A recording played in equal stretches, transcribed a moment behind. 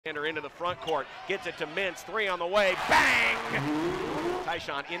Into the front court, gets it to Mintz, three on the way, bang!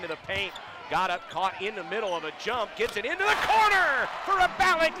 Tyshawn into the paint, got up, caught in the middle of a jump, gets it into the corner for a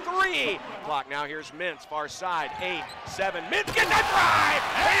Ballack three! Clock now, here's Mintz, far side, 8, 7, Mintz gets a drive!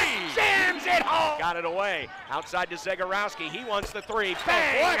 Hey! Jams it home! Got it away, outside to Zegarowski, he wants the three,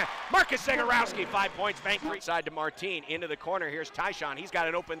 bang! Marcus Zegarowski, 5 points, bank three. Side to Martine, into the corner, here's Tyshawn, he's got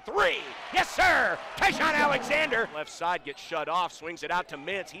an open three! Yes sir! Tyshawn Alexander! Left side gets shut off, swings it out to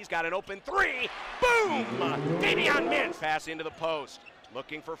Mintz, he's got an open three! Boom! Davion Mintz! Pass into the post.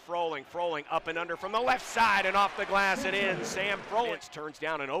 Looking for Froling. Froling up and under from the left side and off the glass and in. Sam Froling turns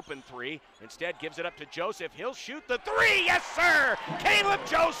down an open three. Instead gives it up to Joseph. He'll shoot the three. Yes, sir. Caleb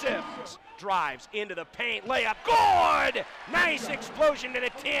Joseph drives into the paint. Layup. Good. Nice explosion to the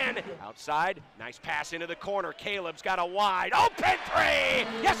 10. Outside. Nice pass into the corner. Caleb's got a wide open three.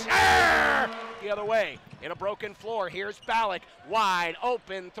 Yes, sir. The other way. In a broken floor. Here's Ballack. Wide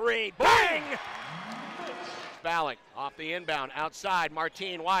open three. Bang. Ballack off the inbound, outside,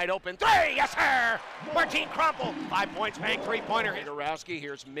 Martine wide open, three, yes sir! Martine Crumple, 5 points, bank three-pointer. Zegarowski,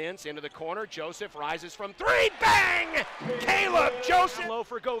 here's Mintz into the corner, Joseph rises from three, bang! Caleb Joseph, low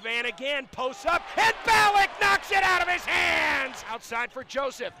for Govan again, posts up, and Ballack knocks it out of his hands! Outside for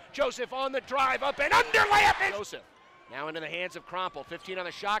Joseph, Joseph on the drive, up and under, layup is Joseph. Now into the hands of Crumple, 15 on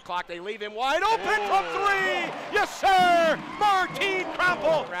the shot clock, they leave him wide open from three! Yes sir! Martine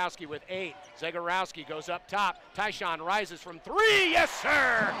Crumple! Zegarowski with 8, Zegarowski goes up top, Tyshawn rises from three, yes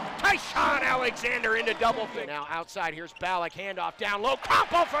sir! Tyshawn Alexander into double figures. Now outside, here's Ballack, handoff down low,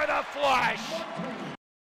 Crumple for the flush!